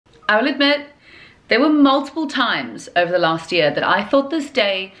I will admit, there were multiple times over the last year that I thought this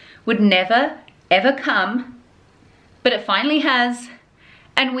day would never, ever come, but it finally has,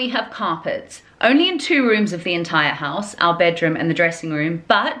 and we have carpets. Only in 2 rooms of the entire house, our bedroom and the dressing room,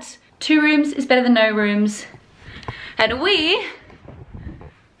 but 2 rooms is better than no rooms. And we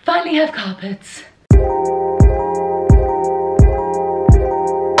finally have carpets.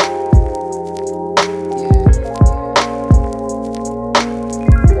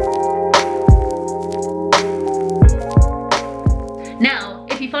 Now,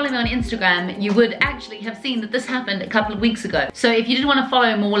 if you follow me on Instagram, you would actually have seen that this happened a couple of weeks ago. So if you did want to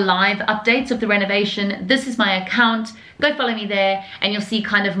follow more live updates of the renovation, this is my account. Go follow me there and you'll see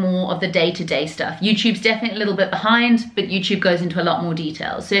kind of more of the day-to-day stuff. YouTube's definitely a little bit behind, but YouTube goes into a lot more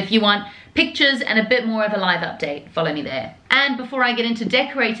detail. So if you want pictures and a bit more of a live update, follow me there. And before I get into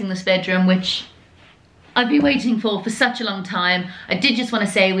decorating this bedroom, which I've been waiting for such a long time, I did just want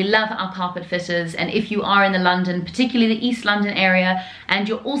to say we love our carpet fitters, and if you are in the London, particularly the East London area, and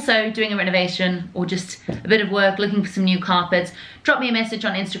you're also doing a renovation or just a bit of work looking for some new carpets, drop me a message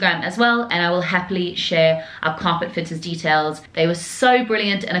on Instagram as well and I will happily share our carpet fitters details. They were so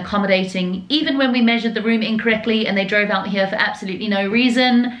brilliant and accommodating, even when we measured the room incorrectly and they drove out here for absolutely no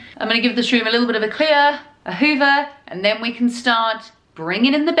reason. I'm going to give this room a little bit of a clear, a hoover, and then we can start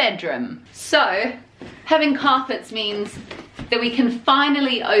bringing in the bedroom. So, having carpets means that we can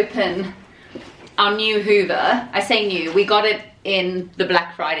finally open our new hoover. I say new, we got it in the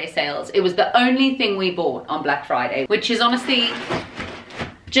Black Friday sales. It was the only thing we bought on Black Friday, which is honestly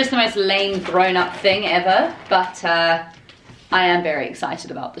just the most lame grown-up thing ever, but I am very excited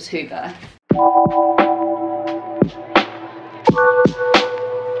about this hoover.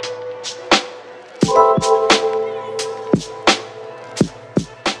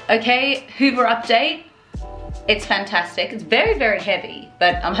 Okay, hoover update. It's fantastic. It's very, very heavy,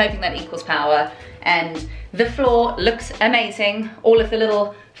 but I'm hoping that equals power. And the floor looks amazing. All of the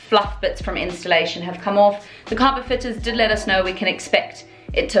little fluff bits from installation have come off. The carpet fitters did let us know we can expect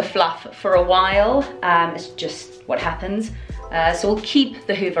it to fluff for a while. It's just what happens. So we'll keep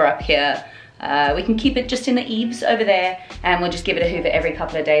the hoover up here. We can keep it just in the eaves over there, and we'll just give it a hoover every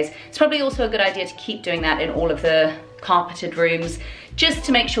couple of days. It's probably also a good idea to keep doing that in all of the carpeted rooms, just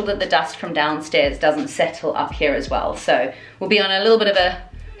to make sure that the dust from downstairs doesn't settle up here as well. So we'll be on a little bit of a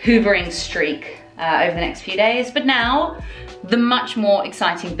hoovering streak over the next few days. But now, the much more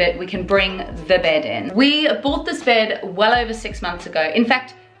exciting bit, we can bring the bed in. We bought this bed well over 6 months ago. In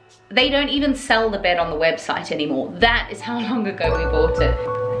fact, they don't even sell the bed on the website anymore. That is how long ago we bought it.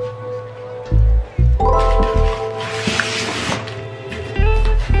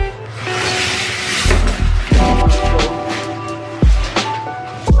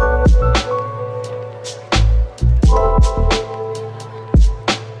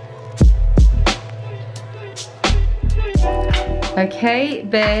 Okay,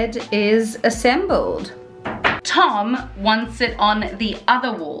 bed is assembled. Tom wants it on the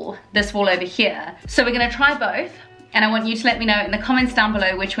other wall, this wall over here. So we're gonna try both, and I want you to let me know in the comments down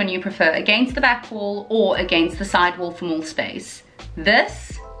below which one you prefer, against the back wall or against the side wall for more space.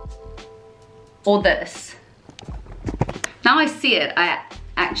 This or this. Now I see it, I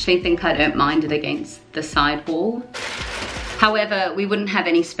actually think I don't mind it against the side wall. However, we wouldn't have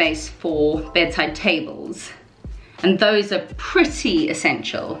any space for bedside tables, and those are pretty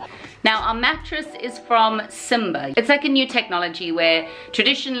essential. Now our mattress is from Simba. It's like a new technology where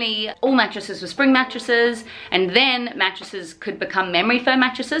traditionally all mattresses were spring mattresses, and then mattresses could become memory foam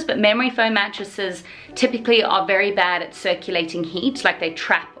mattresses, but memory foam mattresses typically are very bad at circulating heat, like they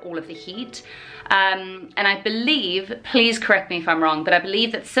trap all of the heat. And I believe, please correct me if I'm wrong, but I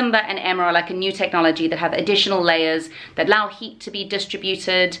believe that Simba and Emma are like a new technology that have additional layers that allow heat to be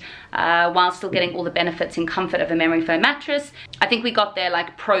distributed while still getting all the benefits and comfort of a memory foam mattress. I think we got their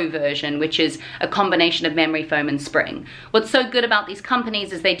like pro version, which is a combination of memory foam and spring. What's so good about these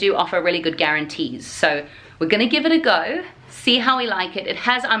companies is they do offer really good guarantees. So we're gonna give it a go, see how we like it. It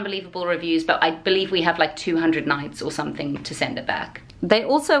has unbelievable reviews, but I believe we have like 200 nights or something to send it back. They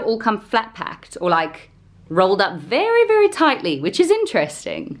also all come flat packed or like rolled up very, very tightly, which is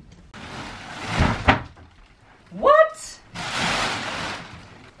interesting. What?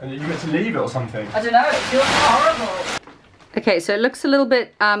 And you get to leave it or something? I don't know, it feels horrible. Okay, so it looks a little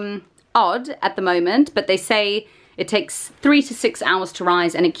bit odd at the moment, but they say it takes 3 to 6 hours to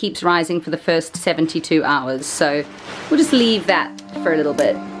rise and it keeps rising for the first 72 hours. So we'll just leave that for a little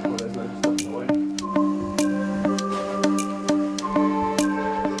bit.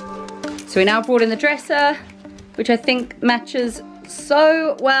 So we now brought in the dresser, which I think matches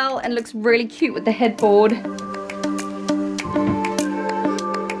so well and looks really cute with the headboard.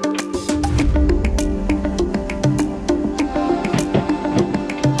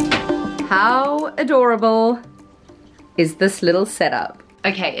 adorable is this little setup?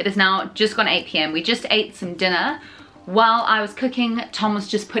 Okay, it is now just gone 8 p.m. We just ate some dinner. While I was cooking, Tom was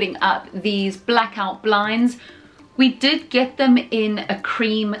just putting up these blackout blinds. We did get them in a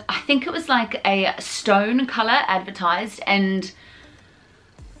cream, I think it was like a stone color advertised, and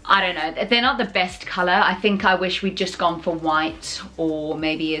I don't know, they're not the best color. I think I wish we'd just gone for white or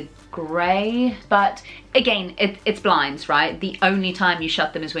maybe a gray, but again, it's blinds, right? The only time you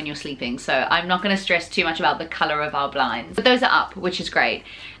shut them is when you're sleeping, so I'm not going to stress too much about the color of our blinds. But those are up, which is great.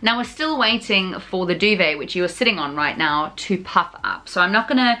 Now we're still waiting for the duvet, which you are sitting on right now, to puff up. So I'm not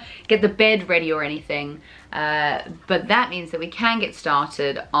going to get the bed ready or anything, but that means that we can get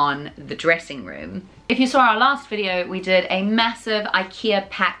started on the dressing room. If you saw our last video, we did a massive IKEA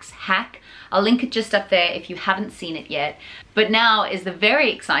packs hack. I'll link it just up there if you haven't seen it yet. But now is the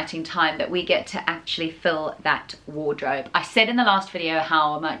very exciting time that we get to actually fill that wardrobe. I said in the last video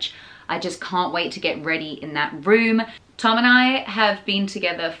how much I just can't wait to get ready in that room. Tom and I have been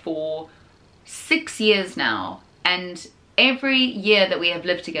together for 6 years now, and every year that we have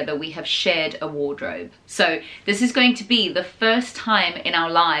lived together, we have shared a wardrobe. So this is going to be the first time in our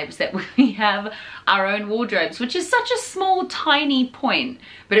lives that we have our own wardrobes, which is such a small, tiny point,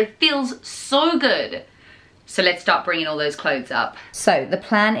 but it feels so good. So let's start bringing all those clothes up. So the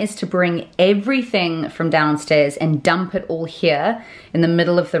plan is to bring everything from downstairs and dump it all here in the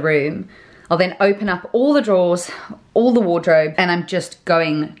middle of the room. I'll then open up all the drawers, all the wardrobe, and I'm just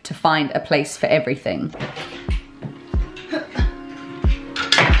going to find a place for everything.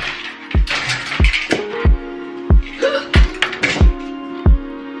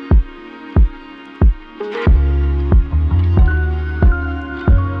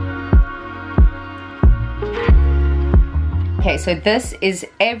 Okay, so this is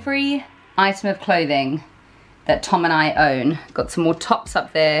every item of clothing that Tom and I own. Got some more tops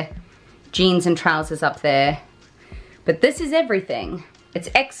up there, jeans and trousers up there. But this is everything. It's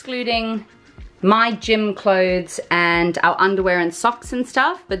excluding my gym clothes and our underwear and socks and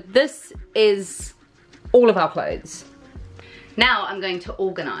stuff, but this is all of our clothes. Now I'm going to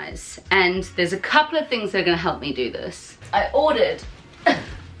organize, and there's a couple of things that are gonna help me do this. I ordered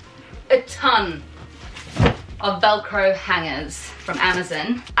a ton of Velcro hangers from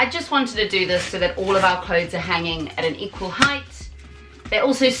Amazon. I just wanted to do this so that all of our clothes are hanging at an equal height. They're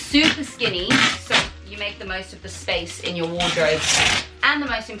also super skinny, so you make the most of the space in your wardrobe. And the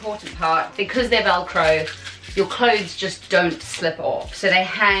most important part, because they're Velcro, your clothes just don't slip off. So they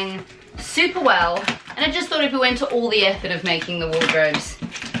hang super well. And I just thought if we went to all the effort of making the wardrobes,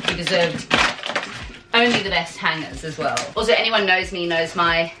 we deserved only the best hangers as well. Also, anyone knows me knows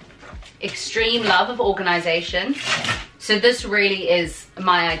my extreme love of organization, so this really is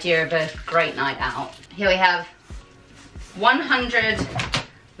my idea of a great night out. Here we have 100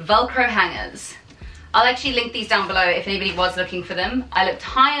 Velcro hangers. I'll actually link these down below if anybody was looking for them. I looked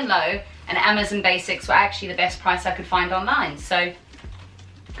high and low, and Amazon Basics were actually the best price I could find online, so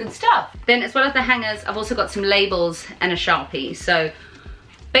good stuff. Then as well as the hangers, I've also got some labels and a Sharpie. So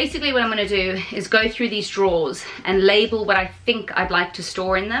basically what I'm going to do is go through these drawers and label what I think I'd like to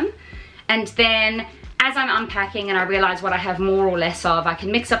store in them. And then as I'm unpacking and I realize what I have more or less of, I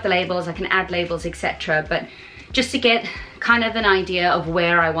can mix up the labels, I can add labels, etc. But just to get kind of an idea of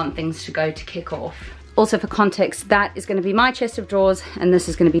where I want things to go to kick off. Also for context, that is going to be my chest of drawers and this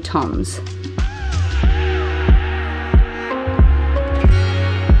is going to be Tom's.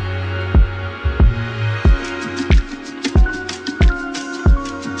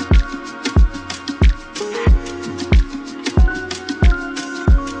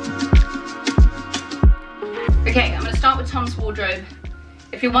 Okay, I'm going to start with Tom's wardrobe.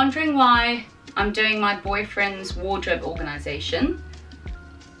 If you're wondering why I'm doing my boyfriend's wardrobe organization,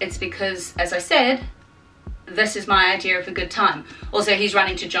 it's because, as I said, this is my idea of a good time. Also, he's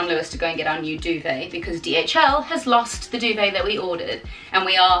running to John Lewis to go and get our new duvet because DHL has lost the duvet that we ordered, and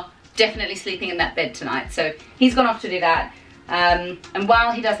we are definitely sleeping in that bed tonight. So he's gone off to do that. And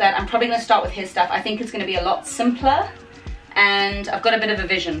while he does that, I'm probably going to start with his stuff. I think it's going to be a lot simpler, and I've got a bit of a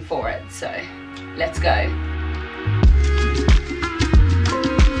vision for it. So let's go.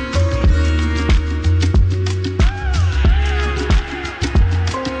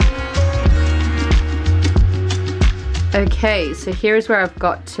 Okay, so here's where I've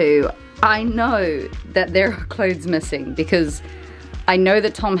got to. I know that there are clothes missing because I know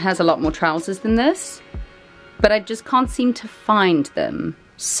that Tom has a lot more trousers than this, but I just can't seem to find them.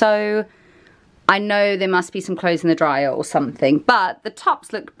 So I know there must be some clothes in the dryer or something, but the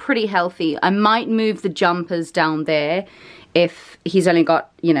tops look pretty healthy. I might move the jumpers down there if he's only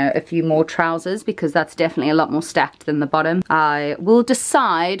got, you know, a few more trousers, because that's definitely a lot more stacked than the bottom. I will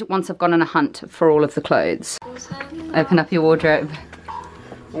decide once I've gone on a hunt for all of the clothes. Open up your wardrobe.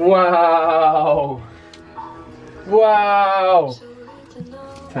 Wow! Wow!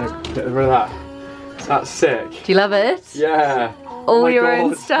 Take a bit of that. That's sick. Do you love it? Yeah. All Oh your God.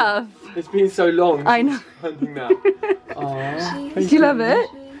 own stuff. It's been so long. I know. Finding that. Aww, Do you love it?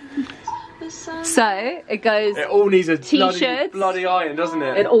 So it goes. It all needs a T-shirts. bloody iron, doesn't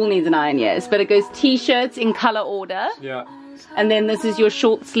it? It all needs an iron, yes. But it goes t-shirts in colour order. Yeah. And then this is your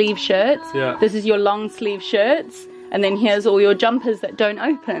short sleeve shirts. Yeah. This is your long sleeve shirts. And then here's all your jumpers that don't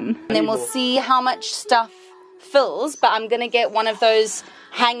open. And then we'll see how much stuff fills. But I'm gonna get one of those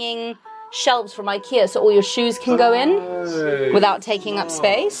hanging shelves from IKEA so all your shoes can go in without taking up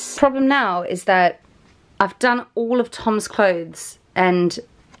space. Problem now is that I've done all of Tom's clothes and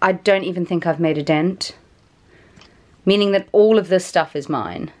I don't even think I've made a dent. Meaning that all of this stuff is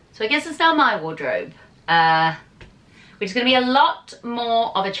mine. So I guess it's now my wardrobe. Which is going to be a lot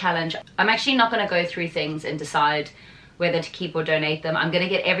more of a challenge. I'm actually not going to go through things and decide whether to keep or donate them. I'm going to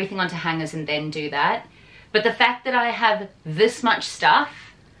get everything onto hangers and then do that. But the fact that I have this much stuff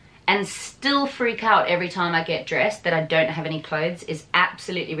and still freak out every time I get dressed that I don't have any clothes is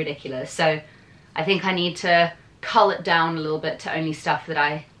absolutely ridiculous. So I think I need to cull it down a little bit to only stuff that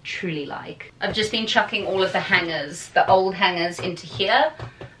I truly like. I've just been chucking all of the hangers, the old hangers, into here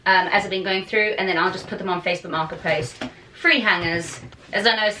as I've been going through, and then I'll just put them on Facebook Marketplace. Free hangers, as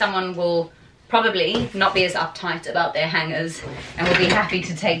I know someone will probably not be as uptight about their hangers and will be happy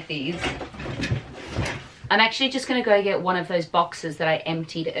to take these. I'm actually just going to go get one of those boxes that I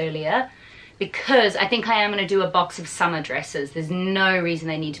emptied earlier, because I think I am going to do a box of summer dresses. There's no reason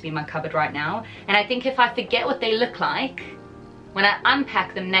they need to be in my cupboard right now. And I think if I forget what they look like, when I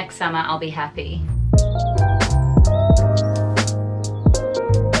unpack them next summer, I'll be happy.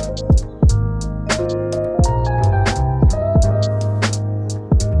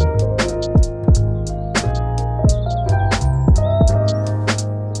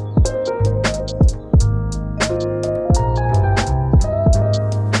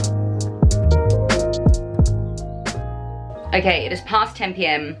 Okay, it is past 10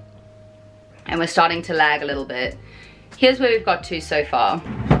 p.m. and we're starting to lag a little bit. Here's where we've got to so far.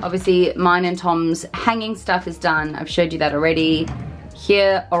 Obviously, mine and Tom's hanging stuff is done. I've showed you that already.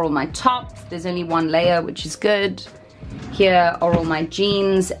 Here are all my tops. There's only one layer, which is good. Here are all my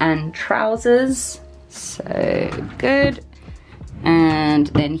jeans and trousers. So good. And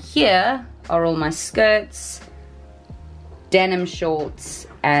then here are all my skirts, denim shorts,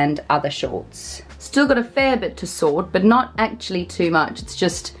 and other shorts. Still got a fair bit to sort, but not actually too much. It's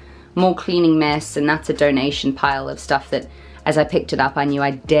just more cleaning mess, and that's a donation pile of stuff that, as I picked it up, I knew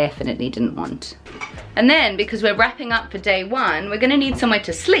I definitely didn't want. And then, because we're wrapping up for day one, we're gonna need somewhere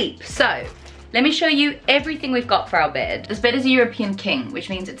to sleep. So, let me show you everything we've got for our bed. This bed is a European king, which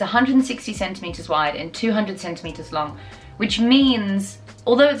means it's 160 centimeters wide and 200 centimeters long, which means,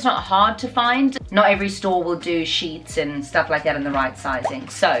 although it's not hard to find, not every store will do sheets and stuff like that in the right sizing.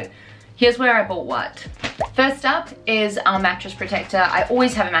 So, here's where I bought what. First up is our mattress protector. I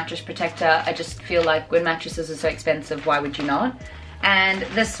always have a mattress protector. I just feel like when mattresses are so expensive, why would you not? And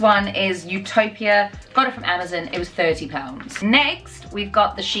this one is Utopia. Got it from Amazon. It was £30. Next, we've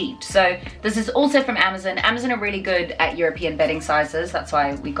got the sheet. So this is also from Amazon. Amazon are really good at European bedding sizes. That's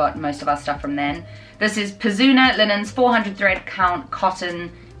why we got most of our stuff from them. This is Pazuna Linens 400 thread count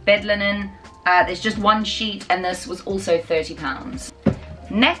cotton bed linen. There's just one sheet, and this was also £30.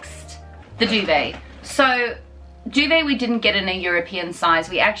 Next, the duvet. So duvet we didn't get in a European size.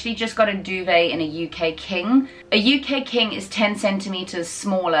 We actually just got a duvet in a UK king. A UK king is 10 centimeters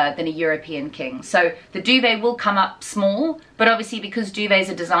smaller than a European king. So the duvet will come up small, but obviously because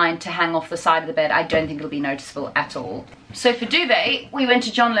duvets are designed to hang off the side of the bed, I don't think it'll be noticeable at all. So for duvet, we went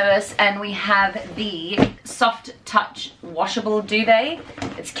to John Lewis and we have the Soft Touch washable duvet.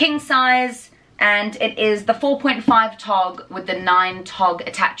 It's king size, and it is the 4.5 tog with the 9 tog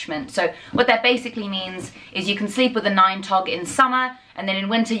attachment. So what that basically means is you can sleep with a 9 tog in summer, and then in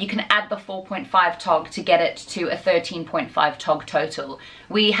winter you can add the 4.5 tog to get it to a 13.5 tog total.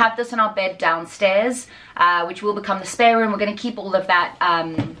 We have this on our bed downstairs, which will become the spare room. We're going to keep all of that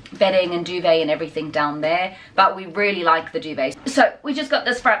bedding and duvet and everything down there, but we really like the duvet. So we just got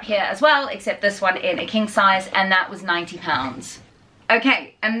this for up here as well, except this one in a king size, and that was £90.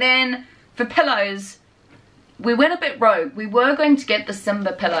 Okay, and then for pillows, we went a bit rogue. We were going to get the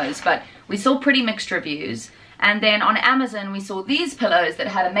Simba pillows, but we saw pretty mixed reviews. And then on Amazon, we saw these pillows that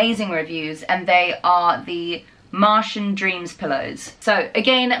had amazing reviews, and they are the Martian Dreams pillows. So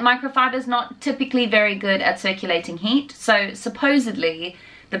again, microfiber is not typically very good at circulating heat. So supposedly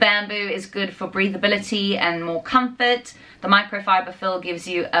the bamboo is good for breathability and more comfort. The microfiber fill gives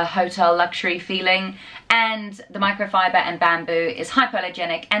you a hotel luxury feeling, and the microfiber and bamboo is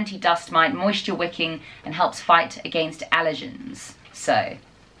hypoallergenic, anti-dust mite, moisture wicking, and helps fight against allergens. So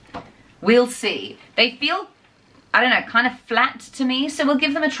we'll see. They feel, I don't know, kind of flat to me, so we'll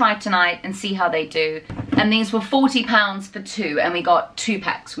give them a try tonight and see how they do. And these were £40 for 2, and we got 2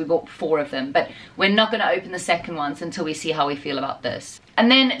 packs. We bought 4 of them, but we're not going to open the second ones until we see how we feel about this. And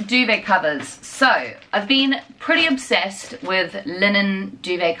then duvet covers. So I've been pretty obsessed with linen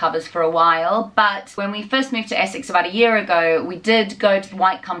duvet covers for a while, but when we first moved to Essex about a year ago, we did go to the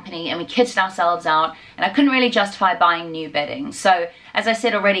White Company and we kitted ourselves out, and I couldn't really justify buying new bedding. So as I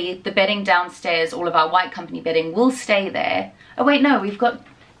said already, the bedding downstairs, all of our White Company bedding will stay there. Oh wait, no, we've got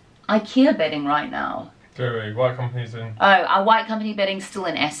IKEA bedding right now. Do we? White Company's in. Oh, our White Company bedding's still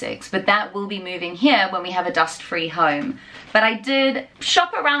in Essex, but that will be moving here when we have a dust-free home. But I did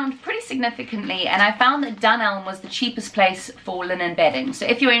shop around pretty significantly, and I found that Dunelm was the cheapest place for linen bedding. So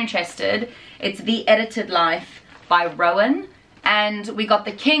if you're interested, it's The Edited Life by Rowan, and we got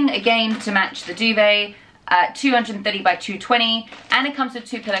the king again to match the duvet, 230 by 220, and it comes with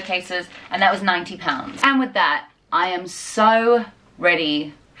 2 pillowcases, and that was £90. And with that, I am so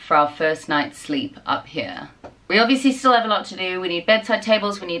ready for our first night's sleep up here. We obviously still have a lot to do. We need bedside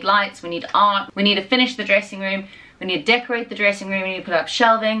tables, we need lights, we need art, we need to finish the dressing room, we need to decorate the dressing room, we need to put up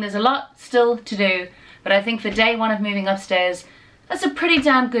shelving. There's a lot still to do, but I think for day 1 of moving upstairs, that's a pretty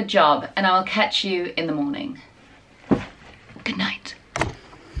damn good job, and I will catch you in the morning. Good night.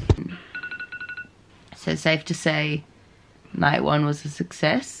 So safe to say, night 1 was a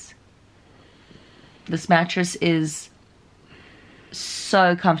success. This mattress is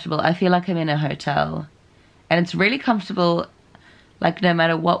so comfortable. I feel like I'm in a hotel, and it's really comfortable, like no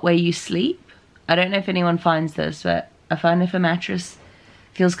matter what way you sleep. I don't know if anyone finds this, but I find if a mattress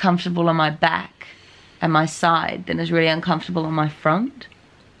feels comfortable on my back and my side, then it's really uncomfortable on my front.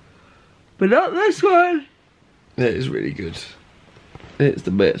 But not this one. It is really good. It's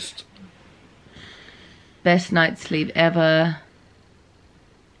the best. Best night's sleep ever.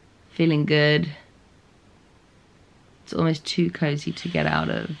 Feeling good. It's almost too cozy to get out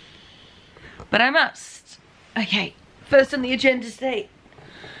of. But I must. Okay, first on the agenda today.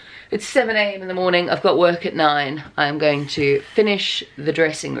 It's 7 AM in the morning. I've got work at 9. I'm going to finish the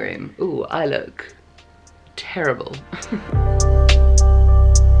dressing room. Ooh, I look terrible.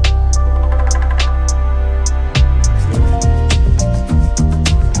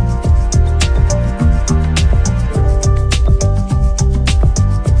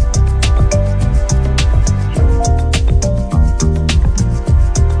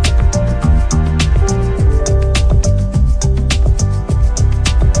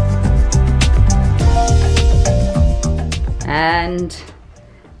 And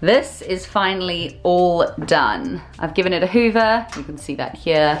this is finally all done. I've given it a hoover, you can see that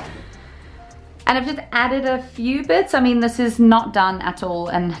here. And I've just added a few bits. I mean, this is not done at all,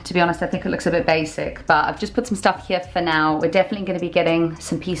 and to be honest, I think it looks a bit basic, but I've just put some stuff here for now. We're definitely gonna be getting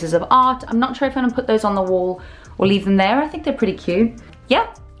some pieces of art. I'm not sure if I'm gonna put those on the wall or leave them there. I think they're pretty cute.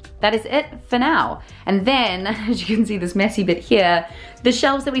 Yeah, that is it for now. And then, as you can see this messy bit here, the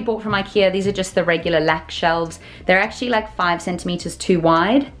shelves that we bought from IKEA, these are just the regular lac shelves. They're actually like 5 centimeters too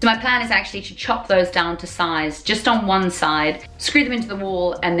wide. So my plan is actually to chop those down to size just on one side, screw them into the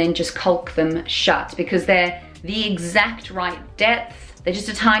wall, and then just caulk them shut, because they're the exact right depth. They're just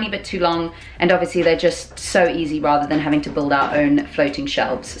a tiny bit too long, and obviously they're just so easy rather than having to build our own floating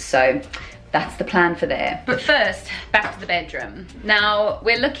shelves. So that's the plan for there. But first, back to the bedroom. Now,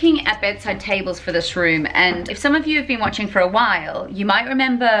 we're looking at bedside tables for this room, and if some of you have been watching for a while, you might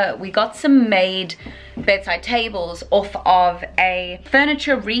remember we got some made bedside tables off of a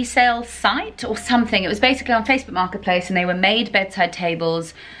furniture resale site or something. It was basically on Facebook Marketplace, and they were made bedside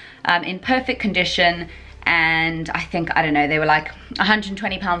tables in perfect condition. And I think, I don't know, they were like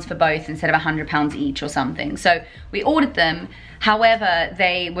 £120 for both instead of £100 each or something. So we ordered them. However,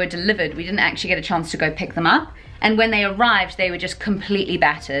 they were delivered. We didn't actually get a chance to go pick them up. And when they arrived, they were just completely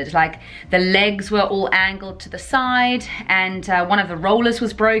battered. Like, the legs were all angled to the side, and one of the rollers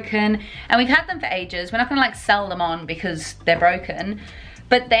was broken. And we've had them for ages. We're not gonna like sell them on because they're broken,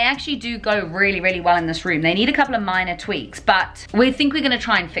 but they actually do go really, really well in this room. They need a couple of minor tweaks, but we think we're gonna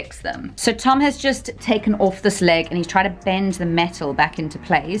try and fix them. So Tom has just taken off this leg, and he's trying to bend the metal back into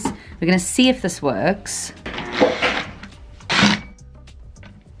place. We're gonna see if this works.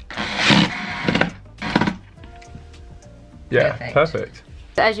 Yeah, perfect.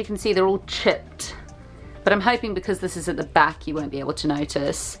 As you can see, they're all chipped. but I'm hoping because this is at the back you won't be able to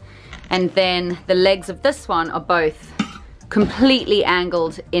notice. And then the legs of this one are both completely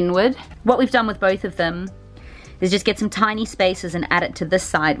angled inward. What we've done with both of them is just get some tiny spaces and add it to this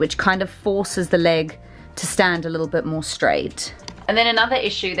side, which kind of forces the leg to stand a little bit more straight. And then another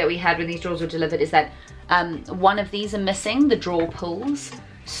issue that we had when these drawers were delivered is that one of these are missing, the drawer pulls.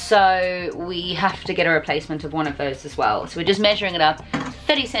 So we have to get a replacement of one of those as well. So we're just measuring it up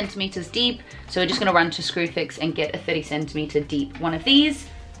 30 centimeters deep. So we're just gonna run to Screwfix and get a 30 centimeter deep one of these,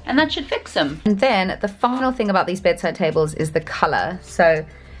 and that should fix them. And then the final thing about these bedside tables is the color. So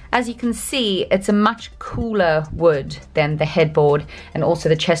as you can see, it's a much cooler wood than the headboard and also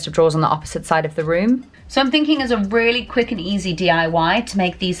the chest of drawers on the opposite side of the room. So I'm thinking as a really quick and easy DIY to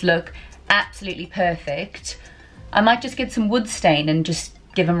make these look absolutely perfect, I might just get some wood stain and just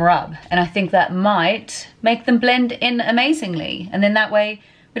give them a rub. And I think that might make them blend in amazingly. And then that way,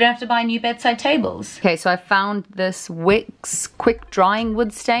 we don't have to buy new bedside tables. Okay, so I found this Wix quick drying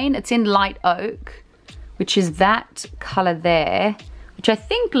wood stain. It's in light oak, which is that color there, which I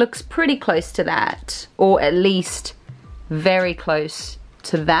think looks pretty close to that, or at least very close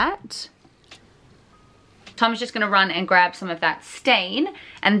to that. Tom's just gonna run and grab some of that stain,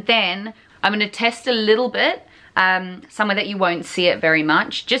 and then I'm gonna test a little bit, somewhere that you won't see it very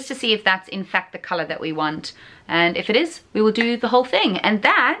much, just to see if that's in fact the color that we want. And if it is, we will do the whole thing. And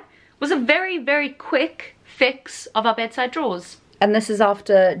that was a very, very quick fix of our bedside drawers. And this is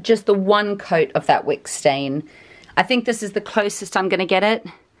after just the one coat of that Wix stain. I think this is the closest I'm gonna get it.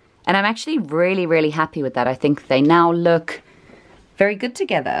 And I'm actually really, really happy with that. I think they now look very good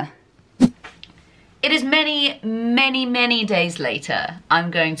together. It is many, many, many days later,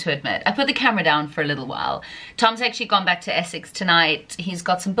 I'm going to admit. I put the camera down for a little while. Tom's actually gone back to Essex tonight. He's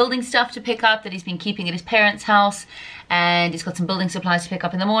got some building stuff to pick up that he's been keeping at his parents' house, and he's got some building supplies to pick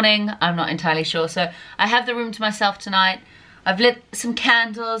up in the morning. I'm not entirely sure. So I have the room to myself tonight. I've lit some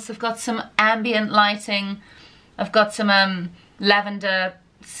candles. I've got some ambient lighting. I've got some lavender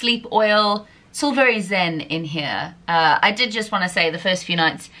sleep oil. It's all very zen in here. I did just want to say the first few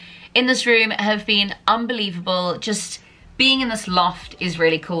nights in this room have been unbelievable. Just being in this loft is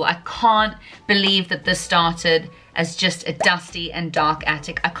really cool. I can't believe that this started as just a dusty and dark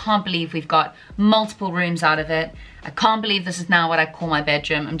attic. I can't believe we've got multiple rooms out of it. I can't believe this is now what I call my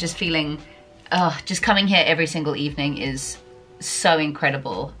bedroom. I'm just feeling, just coming here every single evening is so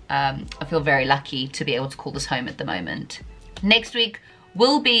incredible. I feel very lucky to be able to call this home at the moment. Next week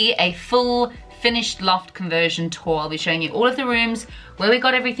will be a full finished loft conversion tour. I'll be showing you all of the rooms, where we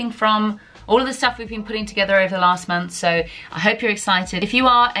got everything from, all of the stuff we've been putting together over the last month. So I hope you're excited. If you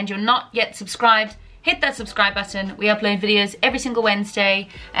are and you're not yet subscribed, hit that subscribe button. We upload videos every single Wednesday,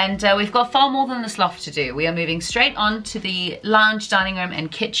 and we've got far more than this loft to do. We are moving straight on to the lounge, dining room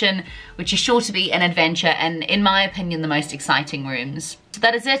and kitchen, which is sure to be an adventure and, in my opinion, the most exciting rooms. So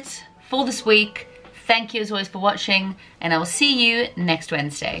that is it for this week. Thank you as always for watching, and I will see you next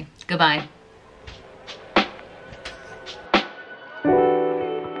Wednesday. Goodbye.